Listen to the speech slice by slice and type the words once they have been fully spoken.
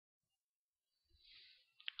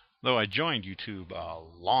Though I joined YouTube a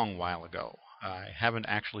long while ago, I haven't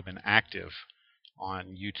actually been active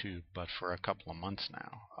on YouTube but for a couple of months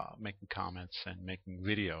now, making comments and making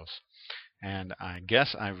videos. And I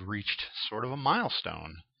guess I've reached sort of a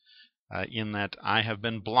milestone in that I have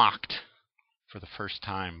been blocked for the first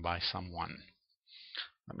time by someone.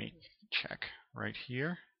 Let me check right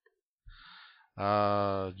here.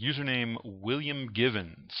 Username William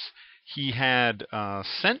Givens. He had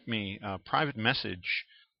sent me a private message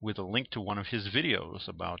with a link to one of his videos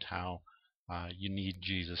about how you need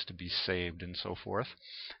Jesus to be saved and so forth.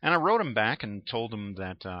 And I wrote him back and told him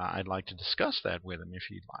that I'd like to discuss that with him if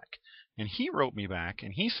he'd like. And he wrote me back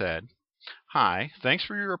and he said, "Hi, thanks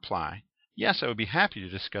for your reply. Yes, I would be happy to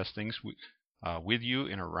discuss things with you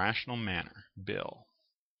in a rational manner, Bill."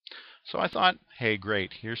 So I thought, hey,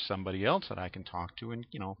 great, here's somebody else that I can talk to and,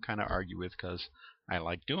 kind of argue with because I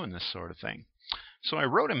like doing this sort of thing. So I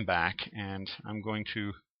wrote him back, and I'm going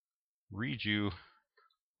to read you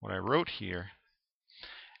what I wrote here.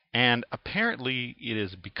 And apparently it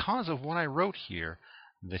is because of what I wrote here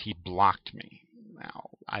that he blocked me. Now,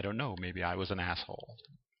 I don't know, maybe I was an asshole.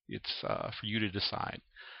 It's for you to decide.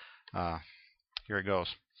 Here it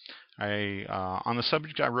goes. On the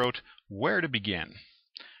subject I wrote, "Where to begin?"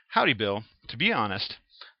 Howdy, Bill. To be honest,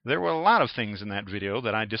 there were a lot of things in that video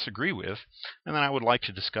that I disagree with and that I would like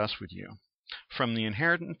to discuss with you. From the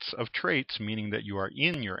inheritance of traits, meaning that you are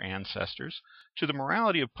in your ancestors, to the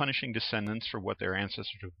morality of punishing descendants for what their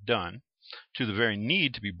ancestors have done, to the very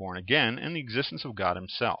need to be born again and the existence of God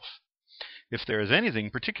himself. If there is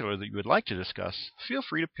anything particular that you would like to discuss, feel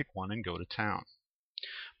free to pick one and go to town.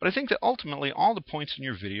 But I think that ultimately all the points in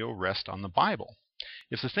your video rest on the Bible.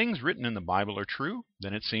 If the things written in the Bible are true,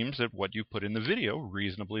 then it seems that what you put in the video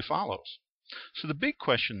reasonably follows. So the big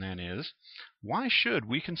question then is, why should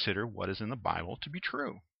we consider what is in the Bible to be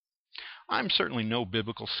true? I'm certainly no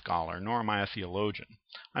biblical scholar, nor am I a theologian.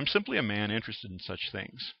 I'm simply a man interested in such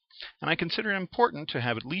things. And I consider it important to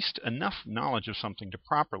have at least enough knowledge of something to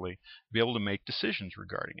properly be able to make decisions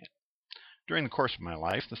regarding it. During the course of my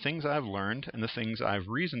life, the things I have learned and the things I have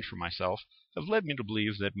reasoned for myself have led me to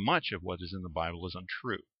believe that much of what is in the Bible is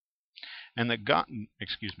untrue, and that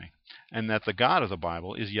the God of the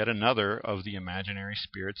Bible is yet another of the imaginary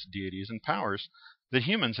spirits, deities, and powers that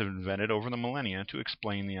humans have invented over the millennia to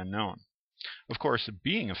explain the unknown. Of course,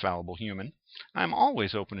 being a fallible human, I am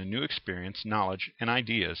always open to new experience, knowledge, and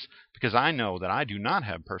ideas, because I know that I do not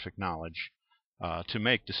have perfect knowledge to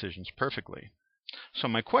make decisions perfectly. So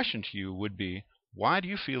my question to you would be, why do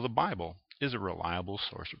you feel the Bible is a reliable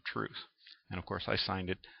source of truth? And of course, I signed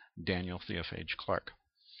it Daniel Theophage Clark.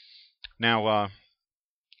 Now, I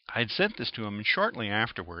had sent this to him, and shortly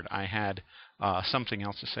afterward, I had something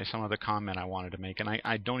else to say, some other comment I wanted to make, and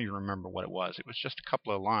I don't even remember what it was. It was just a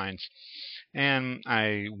couple of lines, and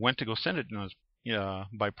I went to go send it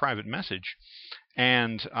by private message,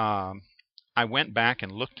 and I went back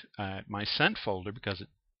and looked at my sent folder because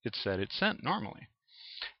it said it sent normally.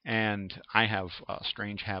 And I have a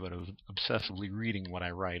strange habit of obsessively reading what I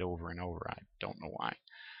write over and over. I don't know why.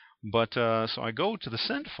 But so I go to the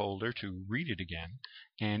sent folder to read it again,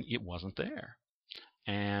 and it wasn't there.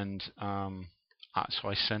 And so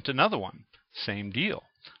I sent another one. Same deal.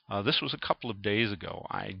 This was a couple of days ago.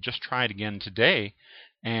 I just tried again today,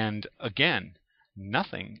 and again,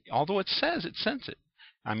 nothing. Although it says it sent it.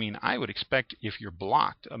 I mean, I would expect if you're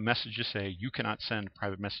blocked, a message to say you cannot send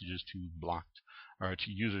private messages to blocked or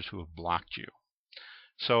to users who have blocked you.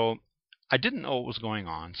 So I didn't know what was going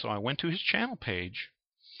on, so I went to his channel page,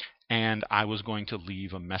 and I was going to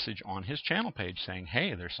leave a message on his channel page saying,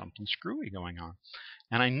 hey, there's something screwy going on.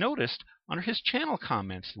 And I noticed under his channel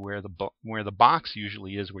comments, where the box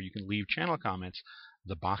usually is where you can leave channel comments,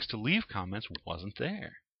 the box to leave comments wasn't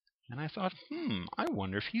there. And I thought, I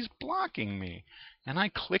wonder if he's blocking me. And I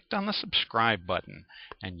clicked on the subscribe button.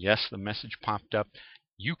 And yes, the message popped up,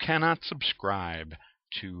 you cannot subscribe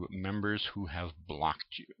to members who have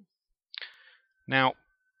blocked you. Now,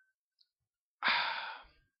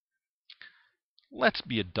 let's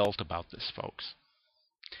be adult about this, folks.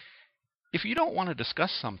 If you don't want to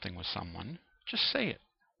discuss something with someone, just say it.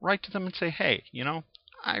 Write to them and say, hey,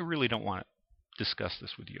 I really don't want to discuss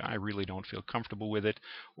this with you. I really don't feel comfortable with it,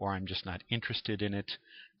 or I'm just not interested in it.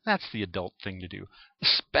 That's the adult thing to do,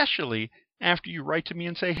 especially after you write to me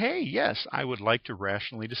and say, hey, yes, I would like to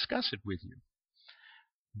rationally discuss it with you.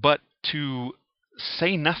 But to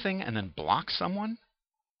say nothing and then block someone?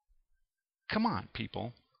 Come on,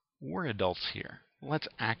 people. We're adults here. Let's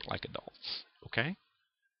act like adults, okay?